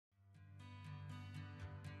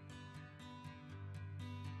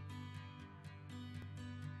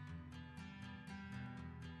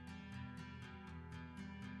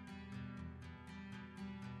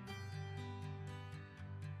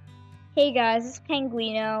Hey guys, it's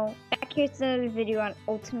Penguino. Back here with another video on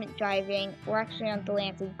ultimate driving. We're actually on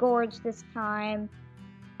Delancy Gorge this time.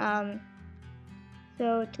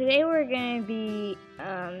 So today we're gonna be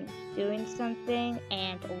doing something,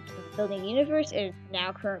 and Ultimate Building Universe is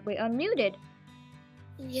now currently unmuted.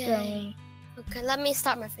 Yay. Okay, let me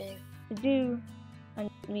start my video. Did you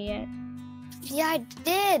unmute me yet? Yeah, I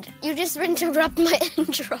did. You just interrupt my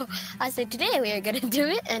intro. I said today we are gonna do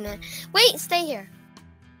it, and then wait, stay here.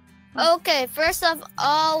 Okay, first of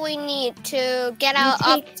all, we need to get out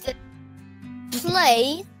of the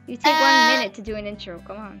play. You take 1 minute to do an intro.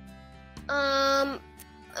 Come on.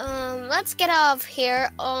 Let's get out of here.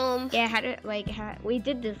 Yeah, we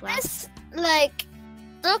did this last.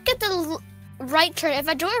 Look at the right turn. If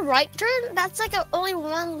I do a right turn, that's like only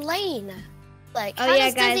one lane. Like, how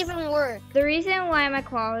does this even work? The reason why my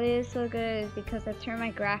quality is so good is because I turned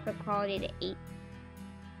my graphic quality to 8.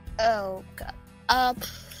 Oh god.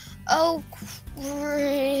 Oh,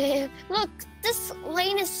 look, this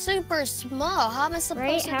lane is super small. How am I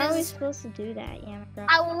supposed to do this? How are we supposed to do that? Yeah,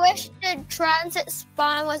 I wish the transit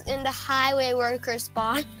spawn was in the highway worker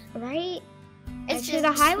spawn. Right? It's actually, just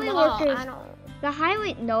the highway small. workers. I don't... The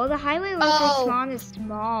highway worker spawn is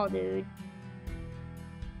small, dude.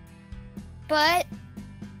 But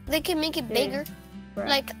they can make it bigger. Bro.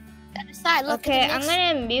 Like, at the side, look. Okay, I'm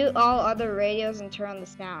gonna mute all other radios and turn on the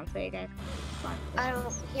sound so you guys can. I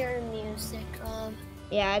don't hear music.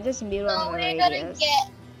 Yeah, I just mute all the radios. We're gonna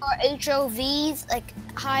get our HOVs, like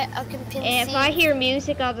high occupancy. And if I hear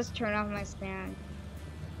music, I'll just turn off my sound.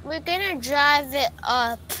 We're gonna drive it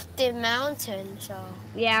up the mountain, so.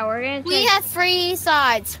 Yeah, we're gonna. We have 3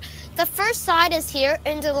 sides. The first side is here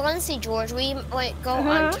in Delancy, George. We might go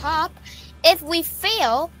on top. If we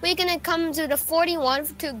fail, we're gonna come to the 41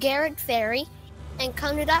 to Garrett Ferry, and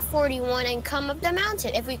come to that 41 and come up the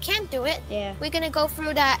mountain. If we can't do it, we're gonna go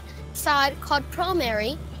through that side called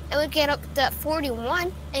Primary, and we get up the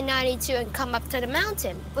 41 and 92 and come up to the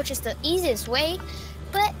mountain, which is the easiest way,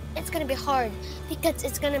 but it's gonna be hard because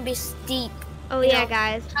it's gonna be steep. Oh yeah,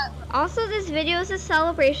 guys. Also, this video is a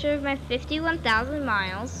celebration of my 51,000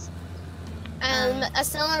 miles. A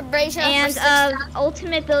celebration of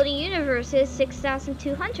Ultimate Building Universe is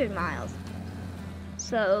 6,200 miles.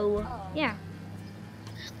 So, yeah.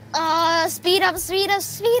 Speed up, speed up,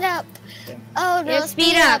 speed up. Oh no,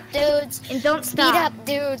 speed up, dudes. And don't stop. Speed up,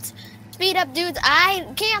 dudes. Speed up, dudes. I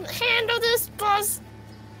can't handle this bus.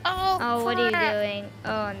 Oh, what are you doing?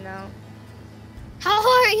 Oh no. How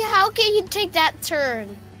are you? How can you take that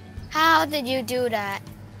turn? How did you do that?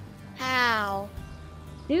 How?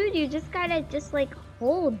 Dude, you just gotta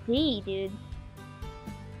hold D, dude.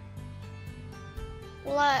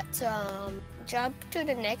 Let's jump to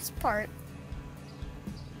the next part.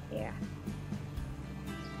 Yeah.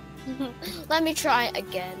 Let me try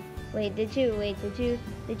again. Did you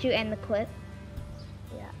end the clip?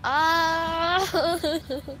 Yeah.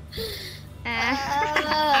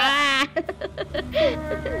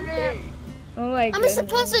 Oh my god. I'm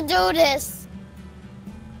supposed to do this.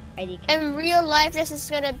 In real life, this is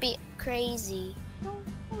gonna be crazy.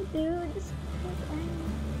 Oh dude, this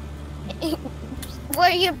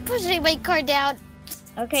Why are you pushing my car down?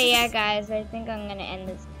 Okay, yeah, guys, I think I'm gonna end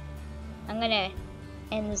this. I'm gonna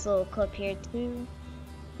end this little clip here too.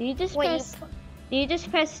 Do you just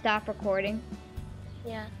press stop recording?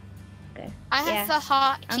 Yeah. Okay. I have a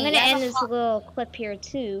hot key. I'm gonna end this little clip here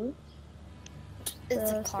too.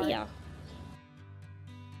 It's a car. Yeah.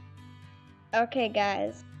 Okay,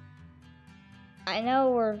 guys. I know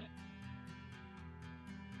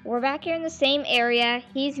we're back here in the same area.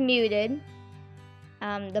 He's muted.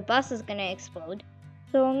 The bus is gonna explode,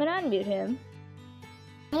 so I'm gonna unmute him.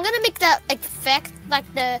 I'm gonna make that effect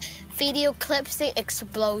like the video clip say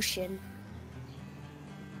explosion.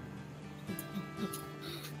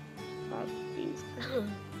 Oh, jeez.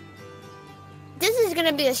 This is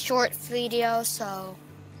gonna be a short video, so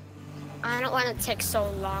I don't want to take so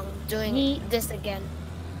long doing this again.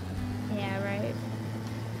 Yeah, right.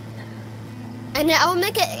 And then I will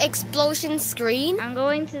make an explosion screen. I'm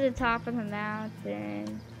going to the top of the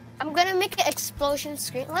mountain. I'm gonna make an explosion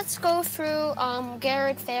screen. Let's go through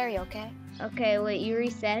Garrett Ferry, okay? Okay, wait, you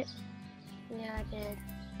reset? Yeah, I did.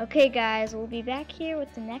 Okay, guys, we'll be back here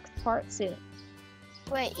with the next part soon.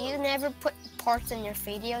 Wait, you never put parts in your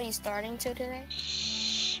video? You starting to today?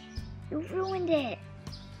 Shh! You ruined it!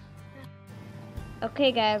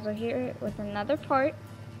 Okay, guys, we're here with another part.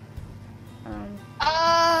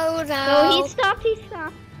 Oh no! Oh, he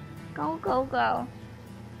stopped. Go, go, go.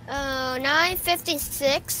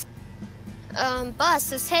 9:56.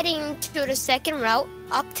 Bus is heading to the second route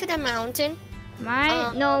up to the mountain.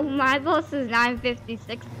 My boss is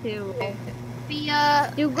 956 too.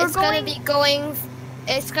 Dude,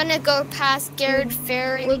 it's gonna go past Garrett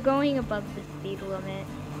Ferry. We're going above the speed limit.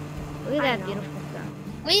 Look at that beautiful stuff.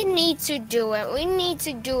 We need to do it. We need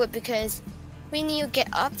to do it because we need to get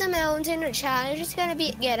up the mountain. The challenge is gonna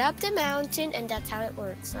be get up the mountain, and that's how it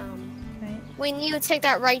works. Right. We need to take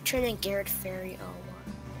that right turn in Garrett Ferry. Oh,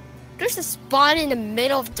 wow. There's a spawn in the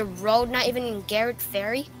middle of the road, not even in Garrett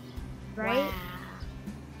Ferry. Right. Wow.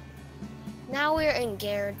 Now we're in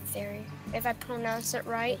Garrett Ferry, if I pronounce it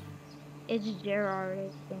right. It's Gerard, I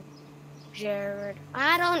think. Jared.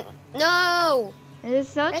 I don't know. It's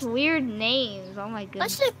such weird names. Oh my goodness.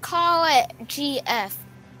 Let's just call it GF.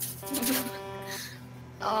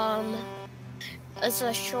 It's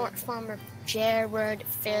a short form of Jared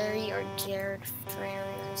Ferry or Jared Ferry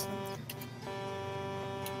or something.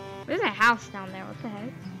 There's a house down there. What the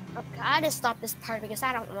heck? Okay, I just stopped this part because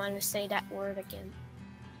I don't want to say that word again.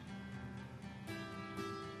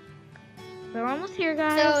 We're almost here,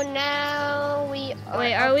 guys. So now we are.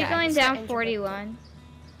 Wait, are we going down 41?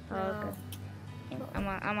 Oh, okay.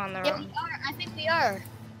 I'm on the road. Yeah, we are. I think we are.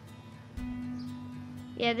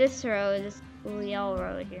 Yeah, this road, this yellow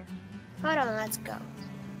road here. Hold on, let's go.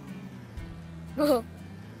 Whoa.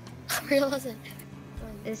 Realistic.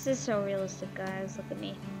 This is so realistic, guys. Look at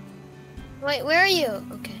me. Wait, where are you?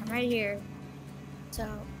 Okay. I'm right here. So,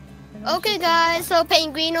 okay, guys. So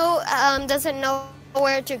Penguino doesn't know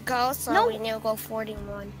where to go, so we need to go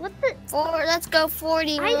 41. What the? Let's go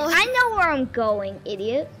 41. I know where I'm going,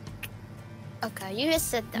 idiot. Okay, you just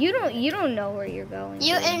said that. You don't know where you're going.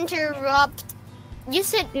 You interrupt. You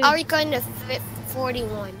said, are we going to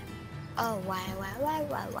 41? Oh, wow.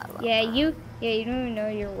 Yeah, you don't even know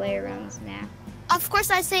your way around this map. Of course,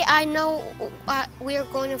 I say I know we're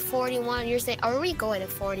going to 41. You're saying, are we going to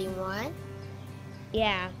 41?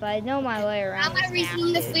 Yeah, but I know my way around. I'm gonna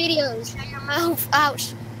resume the video. Shut your mouth.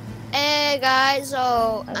 Ouch. Hey guys,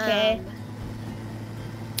 so okay.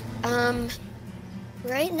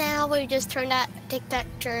 Right now we just took that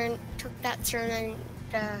turn and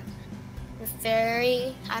the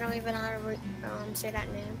ferry. I don't even know how to say that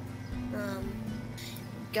name.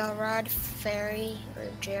 Gerard Ferry or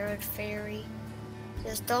Jared Ferry.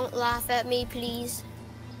 Just don't laugh at me, please.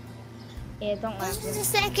 Yeah, don't laugh. This is the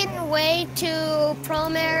second way to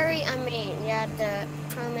Primary. I mean, yeah, the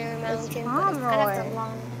Primary Mountain. It's Pomeroy.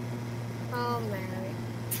 Primary.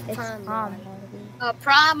 It's Pomeroy. Oh,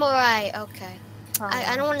 Primary. Okay.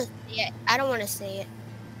 I don't want to say it. I don't want to say it.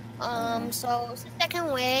 So it's the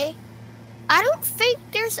second way. I don't think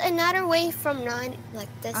there's another way from 9 like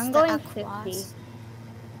this. I'm going 50.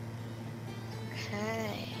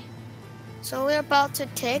 Okay. So we're about to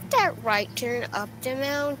take that right turn up the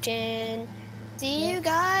mountain. See you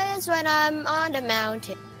guys when I'm on the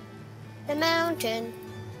mountain. The mountain.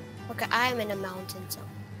 Okay, I'm in the mountain, so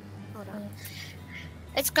hold on.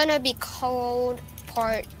 It's gonna be called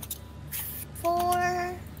part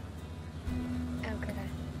 4. Okay.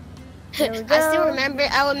 I still remember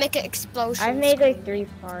I would make an explosion. I made like 3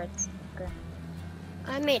 parts. Okay.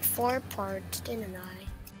 I made 4 parts, didn't I?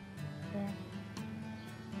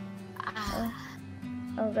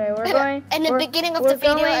 Okay, we're going. In the beginning of the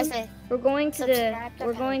video, I said we're going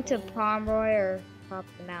to Pomeroy or top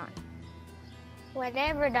the mountain.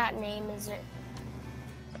 Whatever that name is, it.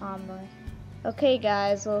 Pomeroy. Okay,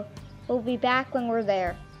 guys, we'll be back when we're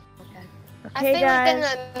there. Okay. Okay, I think guys. we're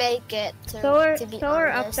gonna make it. So we're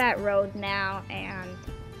up that road now, and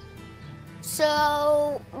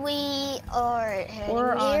so we are heading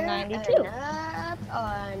we're on here 92.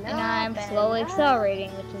 And I'm slowly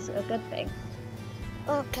accelerating, which is a good thing.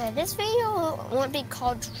 Okay, this video won't be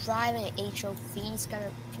called driving HOV. It's gonna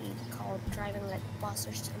be called driving like a bus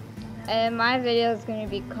or something. And my video is going to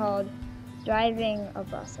be called driving a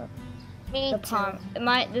bus up the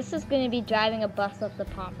This is going to be driving a bus up the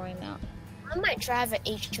Pomeroy Mountain. I might drive an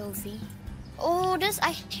HOV. Oh,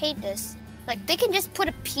 I hate this. Like they can just put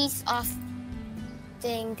a piece off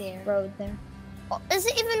thing there. Road there. Oh, is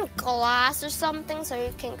it even glass or something so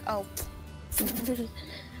you can? Oh.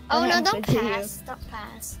 Oh no! Don't pass. Don't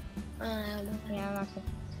pass. Yeah, I'm not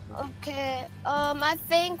gonna. Okay. I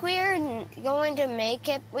think we're going to make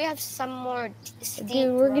it. We have some more steep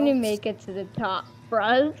Dude, we're roads. gonna make it to the top,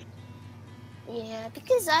 bruh. Yeah,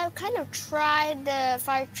 because I kind of tried the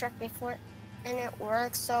fire truck before, and it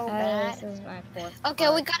works so bad. This is my 4th. Okay,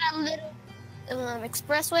 we got a little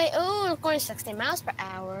expressway. Oh, we're going 60 miles per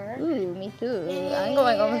hour. Ooh, me too. Yeah. I'm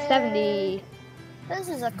going over 70. This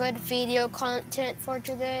is a good video content for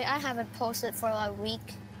today. I haven't posted for a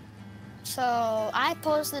week. So I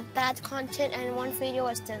posted bad content and one video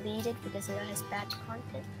was deleted because it has bad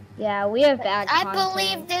content. Yeah, we have bad I content.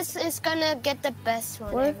 believe this is gonna get the best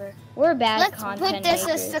one ever. We're bad Let's content put this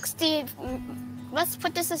makers. as 60. Let's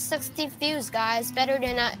put this as 60 views, guys. Better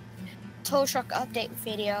than a tow truck update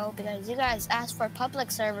video because you guys asked for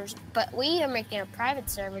public servers, but we are making a private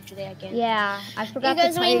server today again. Yeah, I forgot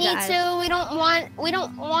because to tell we you need guys. to. We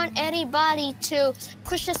don't want anybody to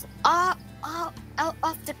push us out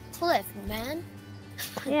off the cliff, man.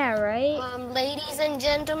 Yeah, right? Ladies and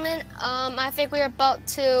gentlemen, I think we're about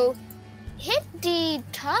to hit the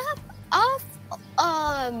top of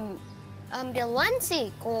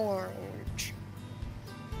Delancy Gorge.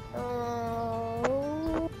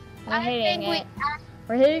 I'm hitting it.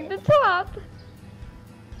 We're hitting the top.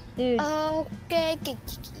 Dude. Okay.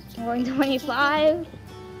 I'm going 25.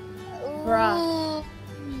 Bruh.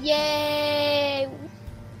 Yay.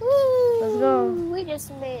 Woo. Let's go. We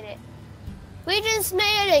just made it. We just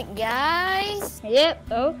made it, guys.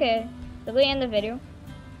 Yep, okay. Did we end the video?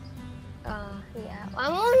 Yeah. I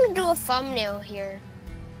want to do a thumbnail here.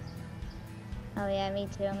 Oh yeah, me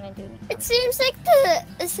too. I'm gonna do it. It seems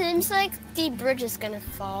like the bridge is gonna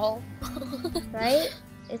fall. Right?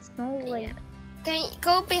 It's no like. Yeah. Can you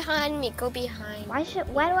go behind me? Go behind. Why do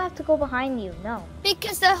I have to go behind you? No.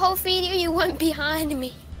 Because the whole video you went behind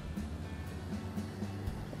me.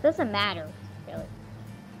 It doesn't matter, really.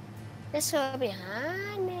 Just go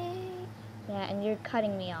behind me. Yeah, and you're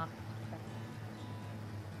cutting me off.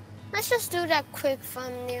 Let's just do that quick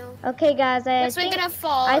thumbnail. Okay, guys. We're gonna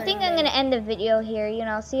fall. I think I'm gonna end the video here. You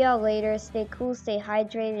know, see y'all later. Stay cool, stay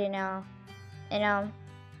hydrated, and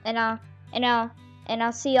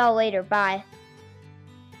I'll see y'all later. Bye.